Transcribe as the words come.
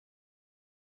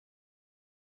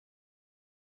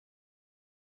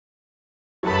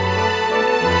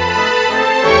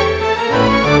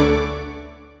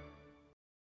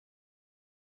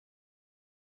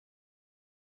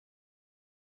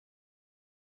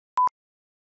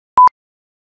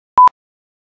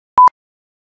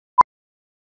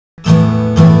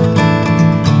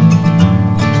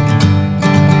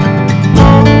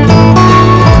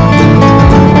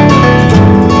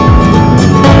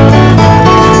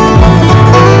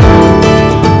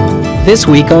This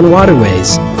week on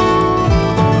Waterways,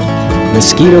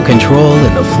 mosquito control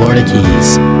in the Florida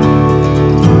Keys.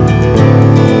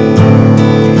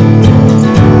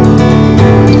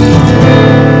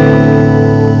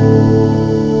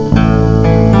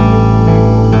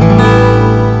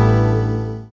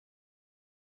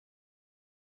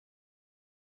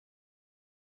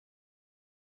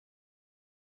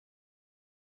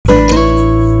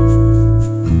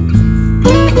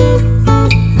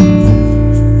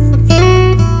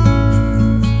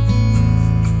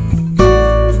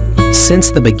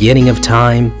 Since the beginning of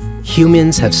time,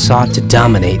 humans have sought to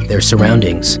dominate their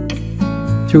surroundings.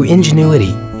 Through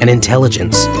ingenuity and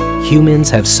intelligence, humans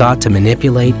have sought to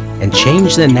manipulate and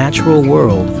change the natural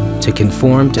world to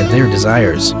conform to their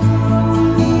desires.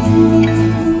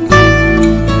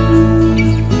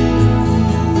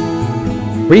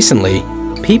 Recently,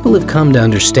 people have come to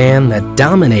understand that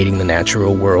dominating the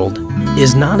natural world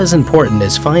is not as important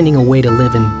as finding a way to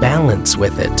live in balance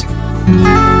with it.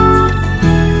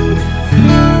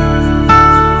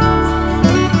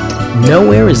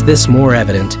 Nowhere is this more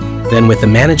evident than with the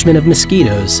management of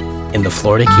mosquitoes in the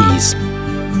Florida Keys.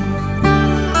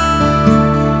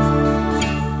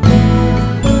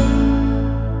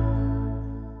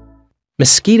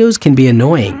 Mosquitoes can be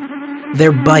annoying.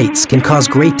 Their bites can cause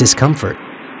great discomfort.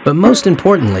 But most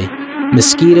importantly,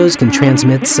 mosquitoes can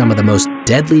transmit some of the most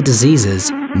deadly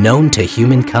diseases known to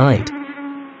humankind.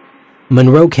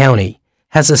 Monroe County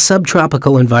has a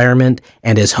subtropical environment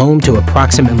and is home to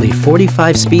approximately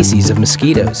 45 species of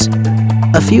mosquitoes.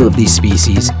 A few of these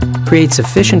species create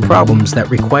sufficient problems that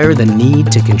require the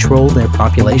need to control their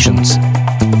populations.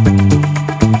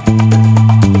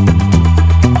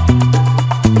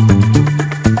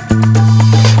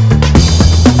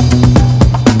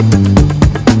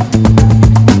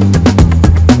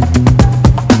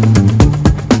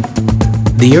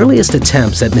 The earliest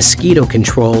attempts at mosquito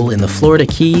control in the Florida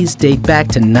Keys date back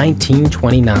to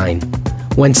 1929,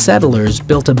 when settlers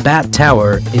built a bat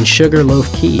tower in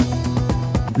Sugarloaf Key.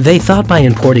 They thought by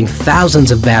importing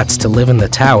thousands of bats to live in the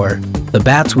tower, the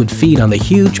bats would feed on the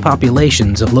huge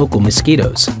populations of local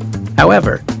mosquitoes.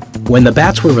 However, when the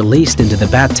bats were released into the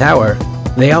bat tower,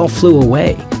 they all flew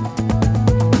away.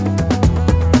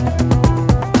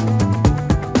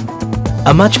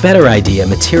 A much better idea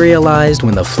materialized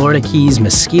when the Florida Keys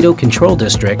Mosquito Control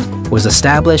District was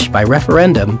established by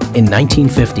referendum in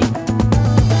 1950.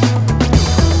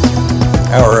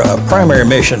 Our primary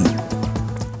mission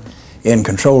in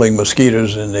controlling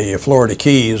mosquitoes in the Florida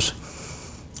Keys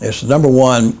is to, number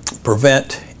one,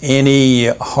 prevent any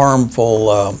harmful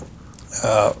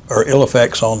or ill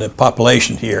effects on the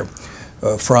population here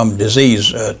from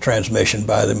disease transmission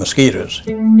by the mosquitoes.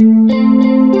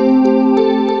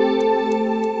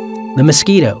 The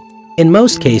mosquito, in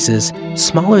most cases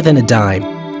smaller than a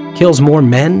dime, kills more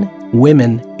men,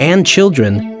 women, and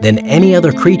children than any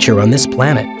other creature on this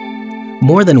planet.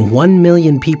 More than 1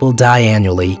 million people die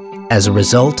annually as a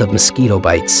result of mosquito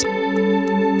bites.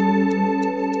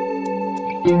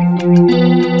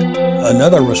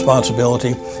 Another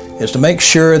responsibility is to make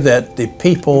sure that the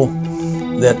people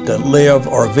that live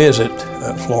or visit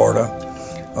Florida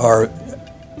are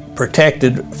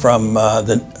protected from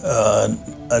the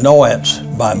annoyance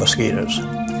by mosquitoes.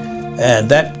 And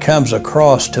that comes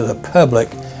across to the public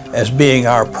as being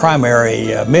our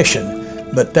primary mission,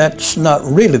 but that's not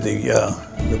really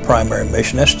the primary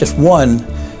mission. That's just one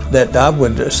that I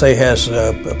would say has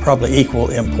probably equal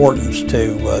importance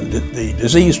to the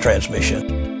disease transmission.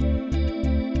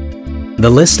 The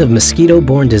list of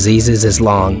mosquito-borne diseases is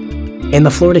long. In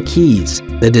the Florida Keys,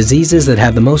 the diseases that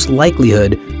have the most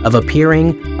likelihood of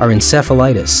appearing are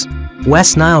encephalitis,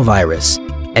 West Nile virus,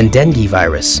 and dengue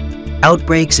virus.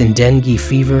 Outbreaks in dengue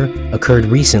fever occurred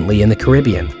recently in the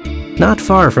Caribbean, not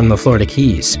far from the Florida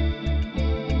Keys.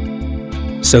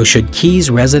 So should Keys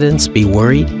residents be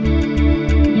worried?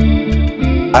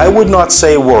 I would not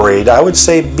say worried. I would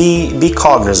say be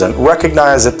cognizant.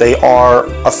 Recognize that they are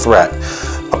a threat,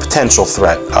 a potential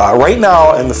threat. Right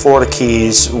now in the Florida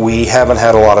Keys, we haven't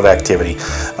had a lot of activity.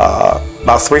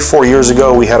 About 3-4 years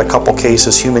ago, we had a couple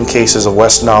cases, human cases of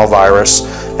West Nile virus,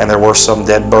 and there were some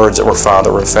dead birds that were found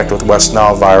that were infected with West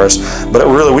Nile virus. But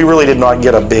we really did not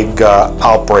get a big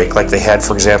outbreak like they had,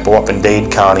 for example, up in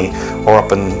Dade County or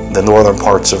up in the northern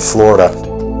parts of Florida.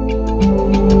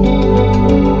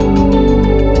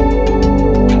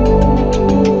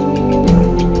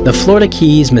 The Florida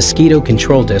Keys Mosquito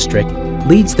Control District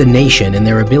leads the nation in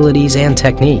their abilities and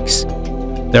techniques.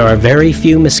 There are very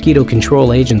few mosquito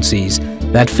control agencies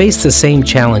that face the same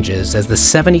challenges as the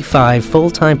 75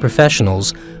 full-time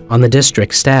professionals on the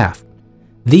district staff.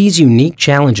 These unique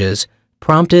challenges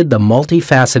prompted the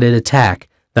multifaceted attack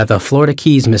that the Florida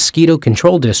Keys Mosquito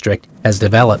Control District has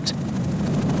developed.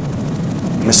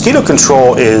 Mosquito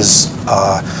control is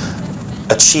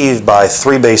achieved by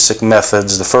three basic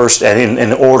methods. The first, and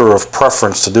in order of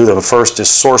preference to do them, the first is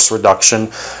source reduction,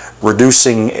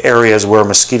 reducing areas where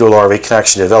mosquito larvae can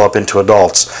actually develop into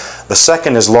adults. The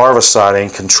second is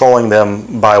larviciding, controlling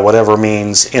them by whatever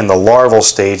means in the larval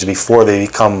stage before they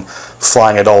become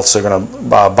flying adults. They're going to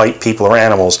bite people or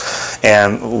animals.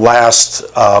 And last,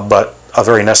 but a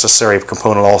very necessary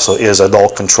component also, is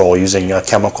adult control, using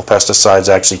chemical pesticides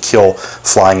to actually kill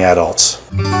flying adults.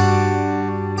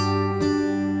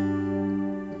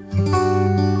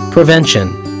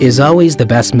 Prevention is always the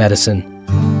best medicine.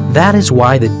 That is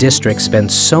why the district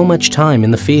spends so much time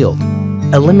in the field,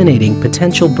 eliminating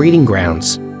potential breeding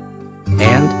grounds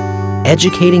and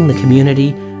educating the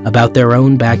community about their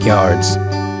own backyards.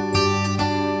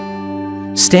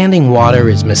 Standing water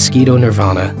is mosquito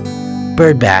nirvana,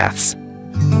 bird baths,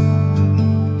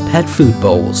 pet food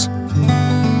bowls,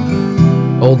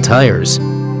 old tires,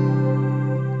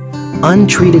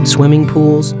 untreated swimming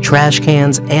pools, trash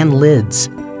cans, and lids,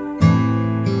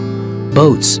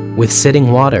 boats with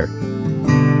sitting water,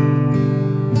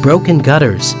 broken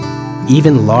gutters,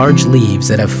 even large leaves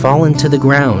that have fallen to the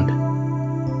ground.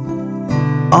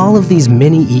 All of these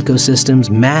mini ecosystems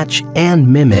match and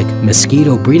mimic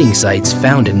mosquito breeding sites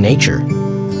found in nature.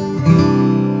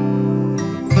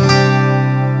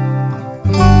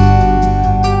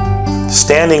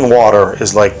 Standing water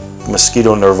is like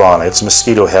mosquito nirvana. It's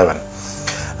mosquito heaven.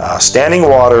 Standing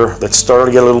water that's started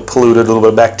to get a little polluted, a little bit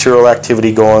of bacterial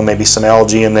activity going, maybe some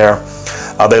algae in there,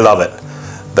 they love it.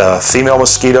 The female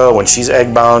mosquito, when she's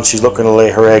egg bound, she's looking to lay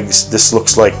her eggs. This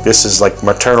is like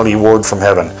maternity ward from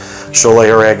heaven. She'll lay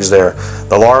her eggs there.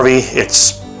 The larvae,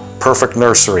 it's perfect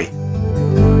nursery.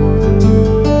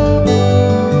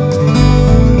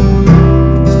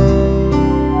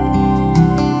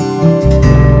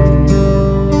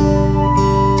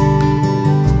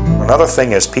 Another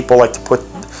thing is people like to put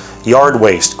yard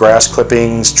waste, grass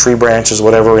clippings, tree branches,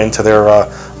 whatever, into their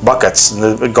buckets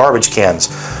and the garbage cans.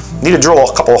 You need to drill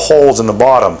a couple of holes in the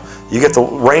bottom. You get the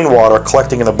rainwater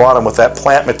collecting in the bottom with that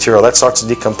plant material. That starts to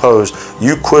decompose.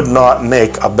 You could not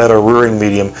make a better rearing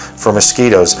medium for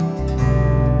mosquitoes.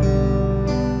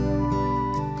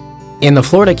 In the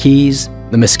Florida Keys,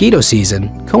 the mosquito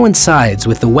season coincides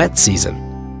with the wet season.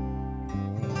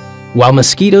 While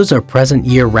mosquitoes are present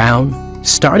year-round,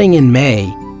 starting in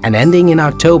May and ending in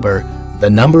October, the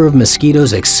number of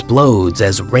mosquitoes explodes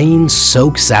as rain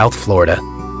soaks South Florida.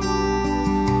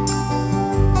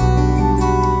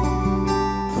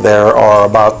 There are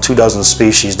about 24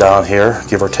 species down here,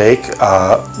 give or take.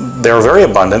 They're very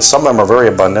abundant. Some of them are very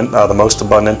abundant. The most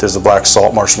abundant is the black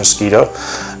salt marsh mosquito.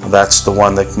 That's the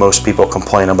one that most people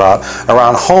complain about.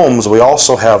 Around homes, we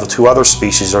also have two other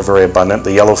species that are very abundant: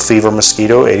 the yellow fever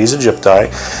mosquito, Aedes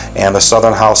aegypti, and the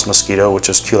southern house mosquito, which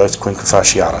is Culex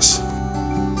quinquefasciatus.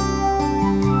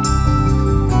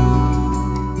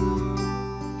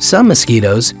 Some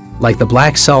mosquitoes, like the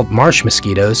black salt marsh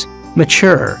mosquitoes,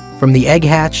 mature from the egg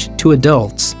hatch to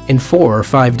adults in 4 or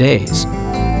 5 days.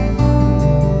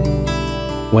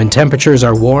 When temperatures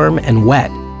are warm and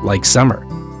wet, like summer,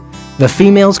 the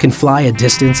females can fly a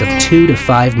distance of 2 to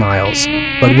 5 miles,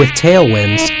 but with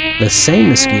tailwinds, the same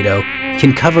mosquito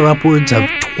can cover upwards of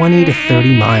 20 to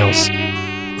 30 miles.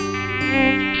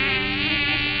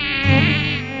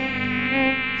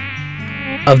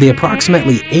 Of the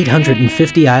approximately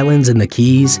 850 islands in the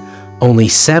Keys, only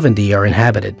 70 are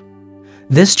inhabited.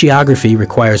 This geography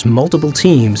requires multiple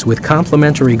teams with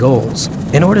complementary goals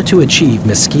in order to achieve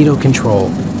mosquito control.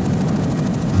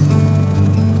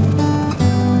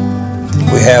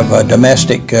 We have a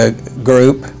domestic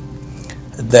group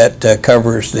that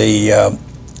covers the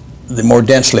more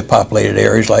densely populated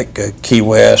areas like Key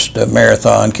West,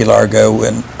 Marathon, Key Largo,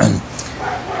 and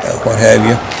what have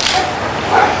you.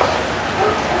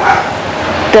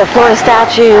 The Florida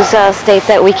statutes state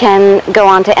that we can go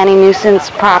onto any nuisance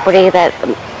property that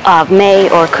may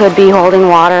or could be holding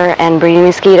water and breeding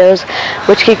mosquitoes,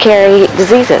 which could carry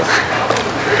diseases.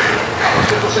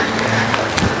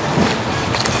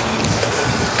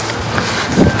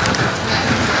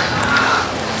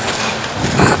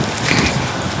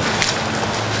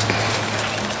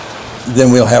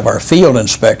 Then we'll have our field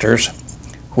inspectors,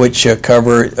 which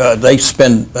they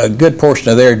spend a good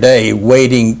portion of their day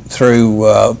wading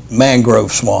through mangrove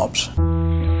swamps.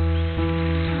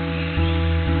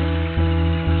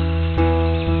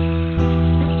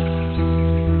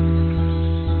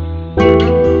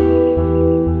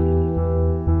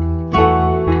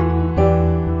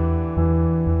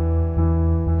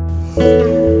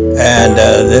 And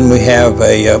then we have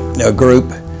a group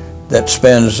that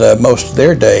spends most of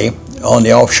their day on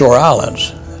the offshore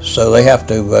islands. So they have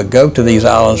to go to these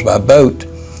islands by boat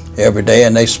every day,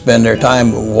 and they spend their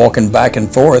time walking back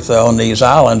and forth on these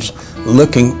islands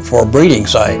looking for breeding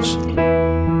sites.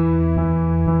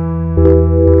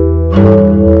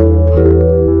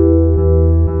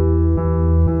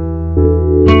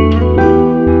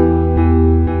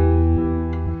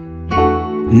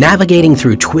 Navigating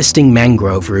through twisting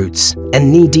mangrove roots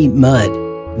and knee-deep mud,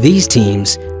 these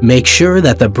teams make sure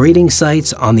that the breeding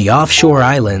sites on the offshore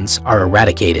islands are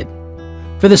eradicated.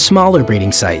 For the smaller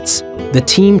breeding sites, the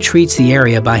team treats the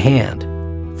area by hand.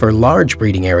 For large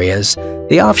breeding areas,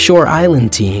 the offshore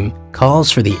island team calls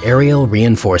for the aerial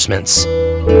reinforcements.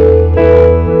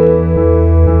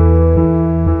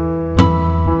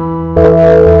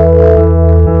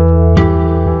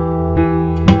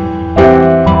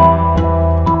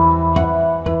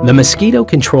 The Mosquito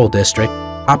Control District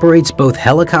operates both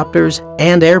helicopters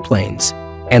and airplanes,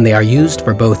 and they are used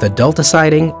for both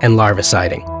adulticiding and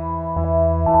larviciding.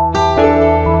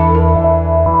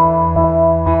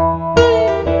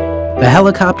 The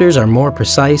helicopters are more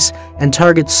precise and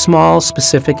target small,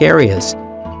 specific areas.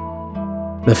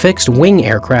 The fixed-wing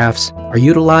aircrafts are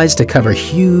utilized to cover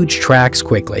huge tracts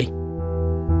quickly.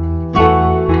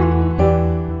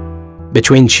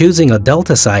 Between choosing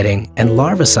adulticiding and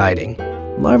larviciding,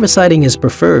 larviciding is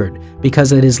preferred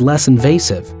because it is less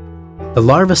invasive. The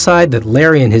larvicide that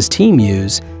Larry and his team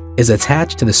use is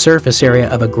attached to the surface area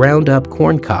of a ground-up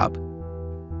corn cob.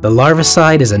 The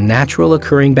larvicide is a natural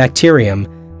occurring bacterium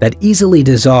that easily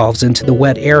dissolves into the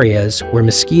wet areas where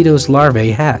mosquitoes' larvae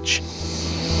hatch.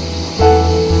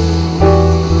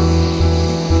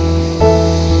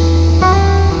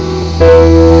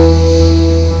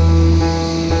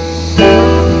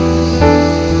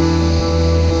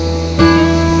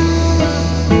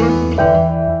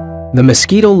 The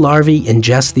mosquito larvae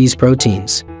ingest these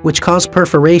proteins, which cause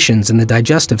perforations in the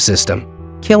digestive system,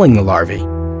 killing the larvae.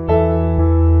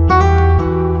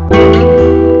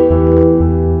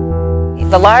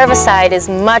 The larvicide is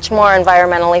much more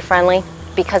environmentally friendly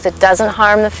because it doesn't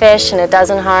harm the fish and it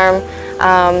doesn't harm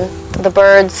the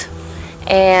birds.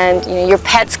 And your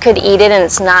pets could eat it and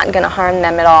it's not going to harm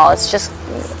them at all. It's just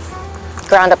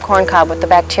ground up corn cob with the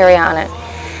bacteria on it.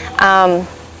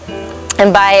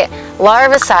 And by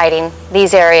larviciding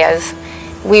these areas,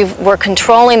 we're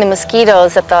controlling the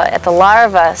mosquitoes at the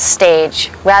larva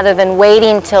stage rather than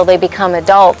waiting till they become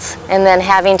adults and then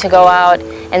having to go out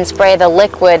and spray the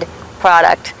liquid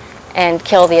product and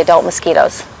kill the adult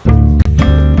mosquitoes.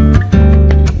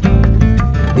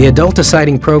 The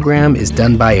adulticiding program is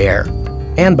done by air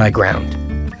and by ground.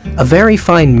 A very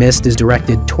fine mist is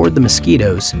directed toward the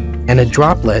mosquitoes, and a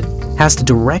droplet has to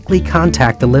directly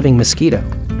contact the living mosquito.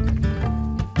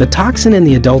 The toxin in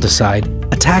the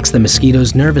adulticide attacks the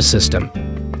mosquito's nervous system,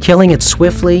 killing it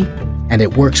swiftly, and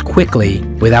it works quickly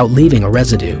without leaving a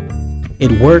residue.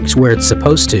 It works where it's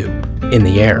supposed to, in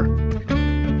the air.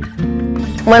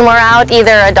 When we're out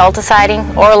either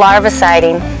adulticiding or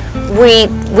larviciding,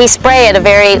 we spray at a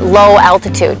very low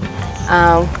altitude,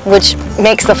 which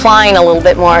makes the flying a little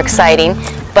bit more exciting.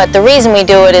 But the reason we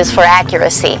do it is for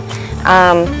accuracy.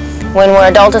 When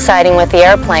we're adulticiding with the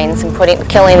airplanes and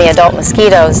killing the adult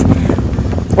mosquitoes,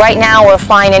 right now we're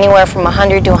flying anywhere from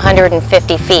 100 to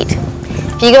 150 feet.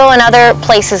 If you go in other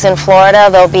places in Florida,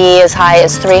 they'll be as high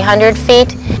as 300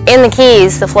 feet. In the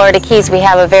Keys, the Florida Keys, we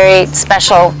have a very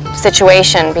special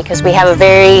situation because we have a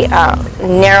very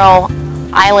narrow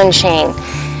island chain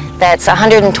that's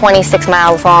 126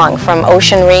 miles long from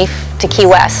Ocean Reef to Key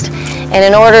West. And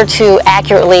in order to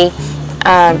accurately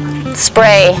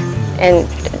spray and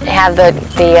have the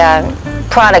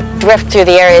product drift through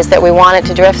the areas that we want it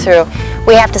to drift through,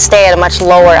 we have to stay at a much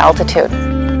lower altitude.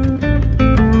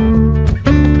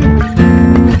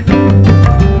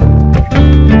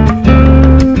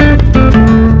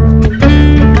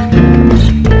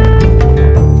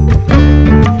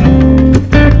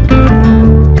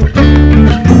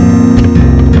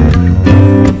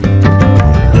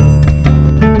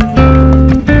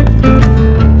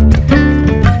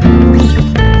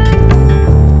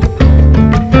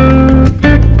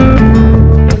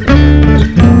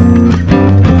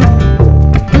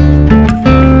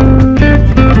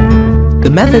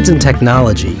 Methods and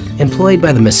technology employed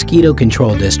by the Mosquito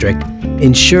Control District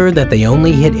ensure that they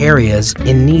only hit areas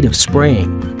in need of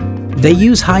spraying. They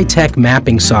use high-tech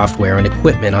mapping software and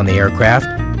equipment on the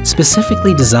aircraft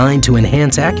specifically designed to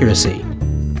enhance accuracy.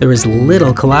 There is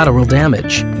little collateral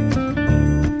damage.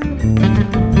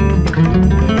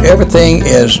 Everything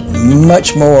is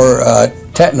much more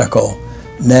technical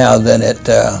now than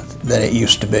it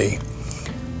used to be.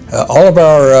 All of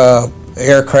our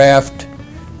aircraft,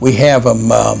 we have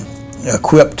them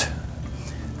equipped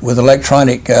with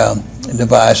electronic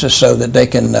devices so that they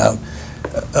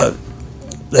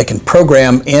can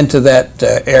program into that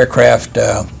aircraft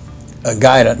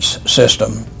guidance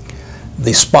system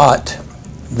the spot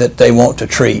that they want to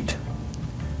treat.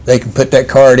 They can put that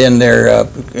card in their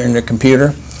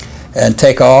computer and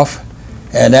take off,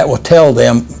 and that will tell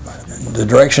them the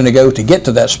direction to go to get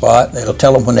to that spot. It'll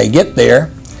tell them when they get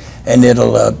there, and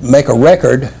it'll make a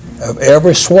record of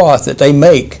every swath that they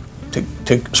make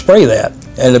to spray that,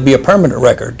 and it'll be a permanent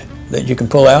record that you can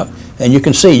pull out, and you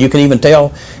can see. You can even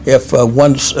tell if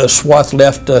one swath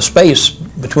left space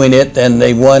between it and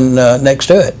the one next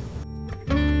to it.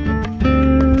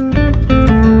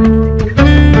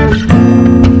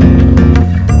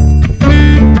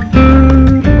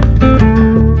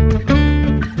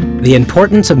 The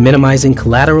importance of minimizing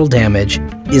collateral damage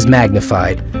is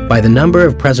magnified by the number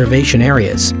of preservation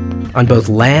areas on both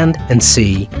land and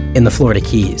sea in the Florida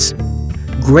Keys.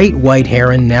 Great White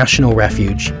Heron National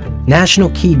Refuge, National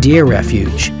Key Deer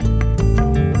Refuge,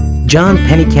 John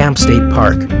Pennekamp State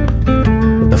Park,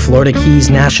 the Florida Keys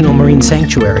National Marine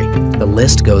Sanctuary, the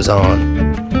list goes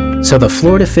on. So the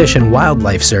Florida Fish and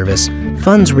Wildlife Service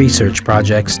funds research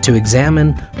projects to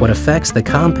examine what effects the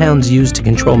compounds used to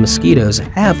control mosquitoes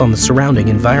have on the surrounding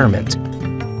environment.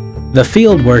 The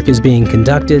field work is being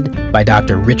conducted by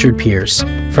Dr. Richard Pierce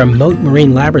from Mote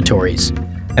Marine Laboratories,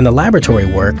 and the laboratory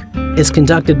work is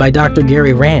conducted by Dr.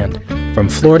 Gary Rand from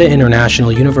Florida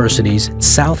International University's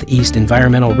Southeast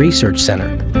Environmental Research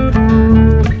Center.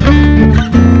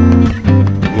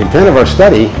 The intent of our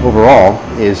study overall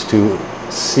is to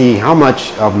see how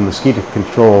much of the mosquito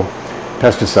control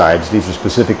pesticides, these are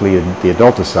specifically the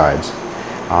adulticides,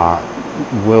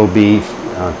 will be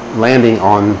landing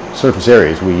on surface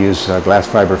areas. We use glass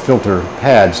fiber filter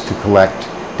pads to collect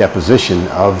deposition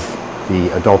of the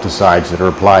adulticides that are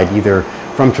applied either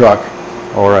from truck,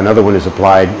 or another one is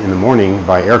applied in the morning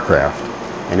by aircraft.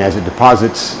 And as it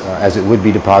deposits, as it would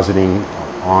be depositing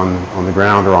on the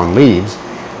ground or on leaves,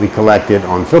 we collect it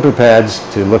on filter pads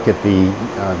to look at the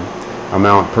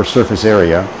amount per surface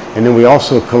area. And then we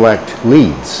also collect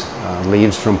leaves,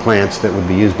 leaves from plants that would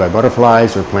be used by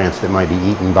butterflies or plants that might be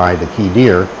eaten by the key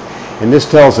deer. And this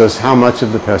tells us how much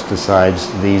of the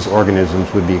pesticides these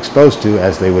organisms would be exposed to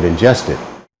as they would ingest it.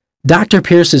 Dr.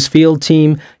 Pierce's field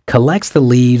team collects the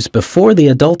leaves before the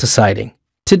adulticiding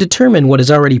to determine what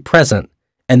is already present,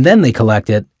 and then they collect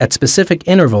it at specific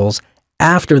intervals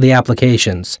after the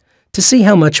applications to see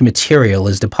how much material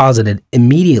is deposited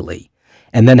immediately,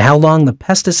 and then how long the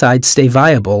pesticides stay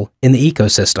viable in the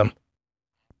ecosystem.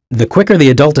 The quicker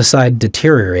the adulticide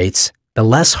deteriorates, the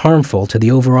less harmful to the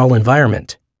overall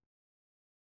environment.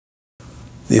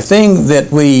 The thing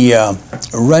that we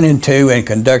run into in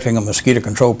conducting a mosquito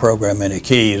control program in the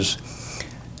Keys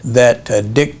that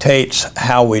dictates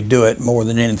how we do it more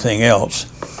than anything else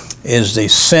is the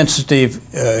sensitive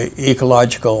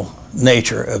ecological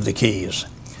nature of the Keys.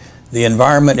 The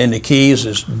environment in the Keys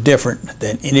is different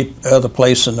than any other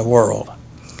place in the world.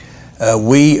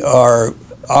 We are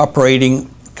operating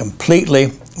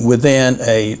completely within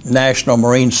a national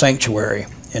marine sanctuary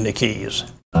in the Keys.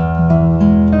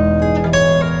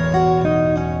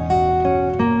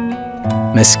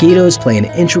 Mosquitoes play an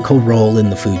integral role in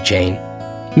the food chain.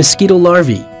 Mosquito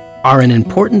larvae are an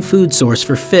important food source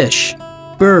for fish,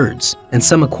 birds, and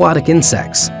some aquatic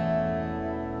insects.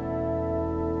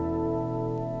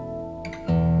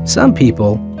 Some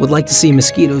people would like to see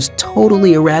mosquitoes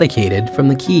totally eradicated from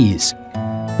the Keys,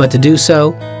 but to do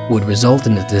so would result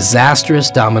in a disastrous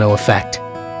domino effect.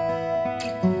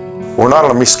 We're not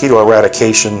on a mosquito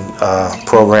eradication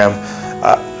program.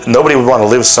 Nobody would want to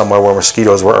live somewhere where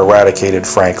mosquitoes were eradicated,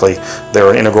 frankly. They're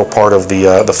an integral part of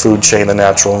the food chain, the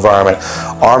natural environment.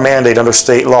 Our mandate under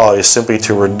state law is simply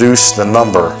to reduce the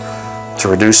number.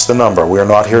 We are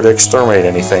not here to exterminate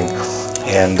anything.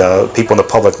 And people in the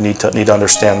public need to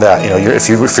understand that. You know, if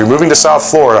you're moving to South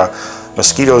Florida,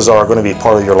 mosquitoes are going to be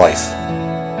part of your life.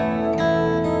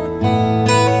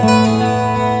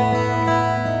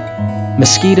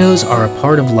 Mosquitoes are a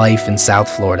part of life in South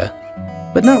Florida,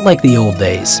 but not like the old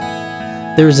days.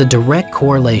 There is a direct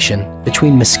correlation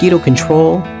between mosquito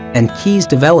control and Keys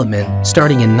development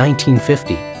starting in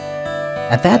 1950.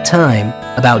 At that time,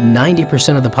 about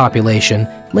 90% of the population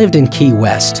lived in Key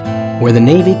West, where the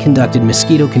Navy conducted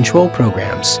mosquito control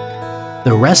programs.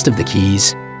 The rest of the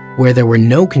Keys, where there were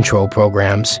no control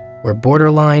programs, were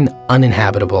borderline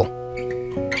uninhabitable.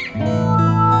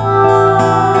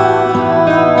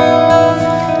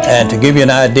 And to give you an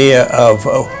idea of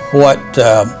what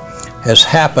has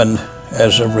happened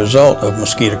as a result of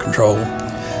mosquito control.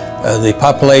 The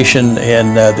population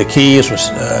in the Keys was,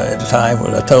 at the time,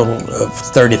 was a total of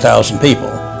 30,000 people.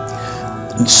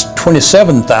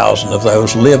 27,000 of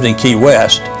those lived in Key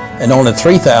West, and only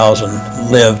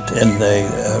 3,000 lived in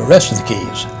the rest of the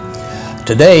Keys.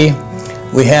 Today,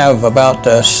 we have about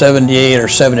 78 or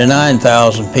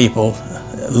 79,000 people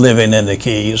living in the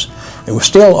Keys, and we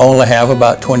still only have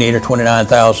about 28 or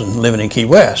 29,000 living in Key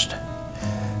West.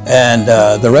 And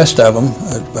the rest of them,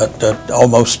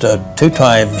 almost 2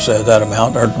 times that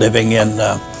amount, are living in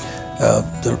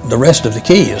the rest of the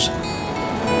Keys.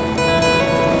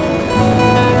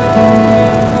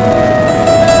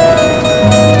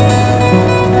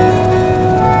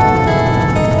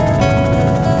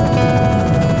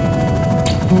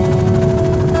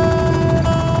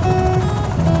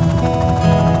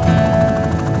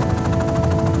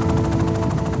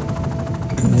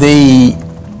 The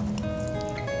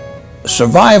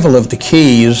survival of the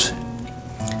Keys,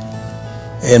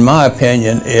 in my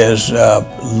opinion, is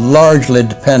largely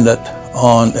dependent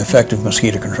on effective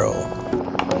mosquito control.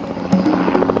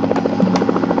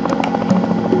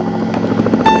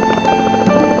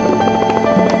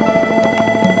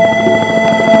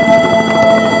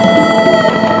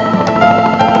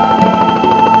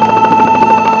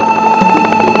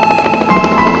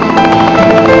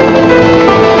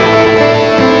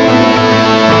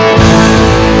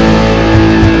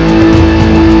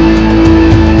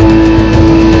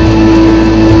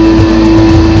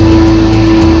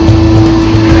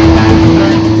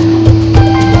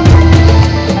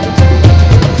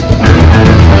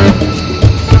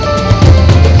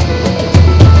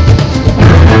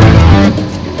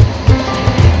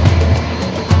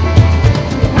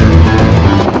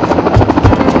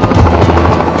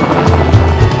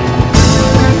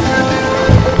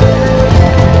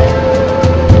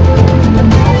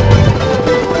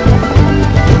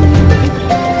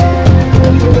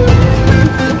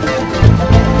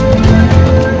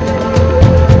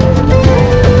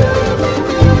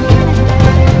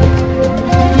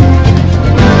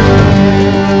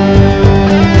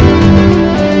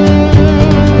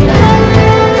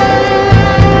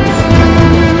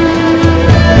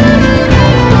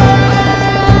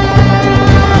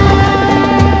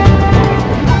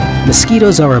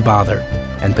 Mosquitoes are a bother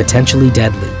and potentially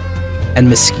deadly, and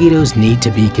mosquitoes need to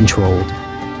be controlled,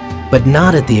 but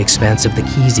not at the expense of the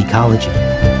Keys' ecology.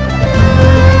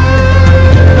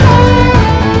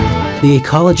 The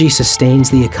ecology sustains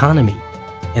the economy,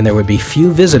 and there would be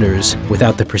few visitors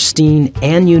without the pristine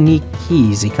and unique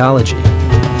Keys ecology.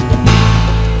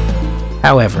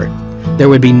 However, there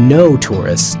would be no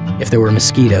tourists if there were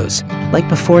mosquitoes, like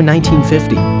before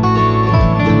 1950.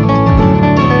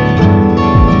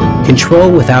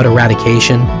 Control without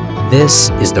eradication, this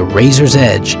is the razor's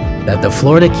edge that the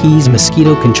Florida Keys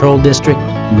Mosquito Control District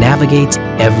navigates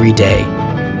every day.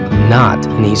 Not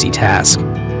an easy task.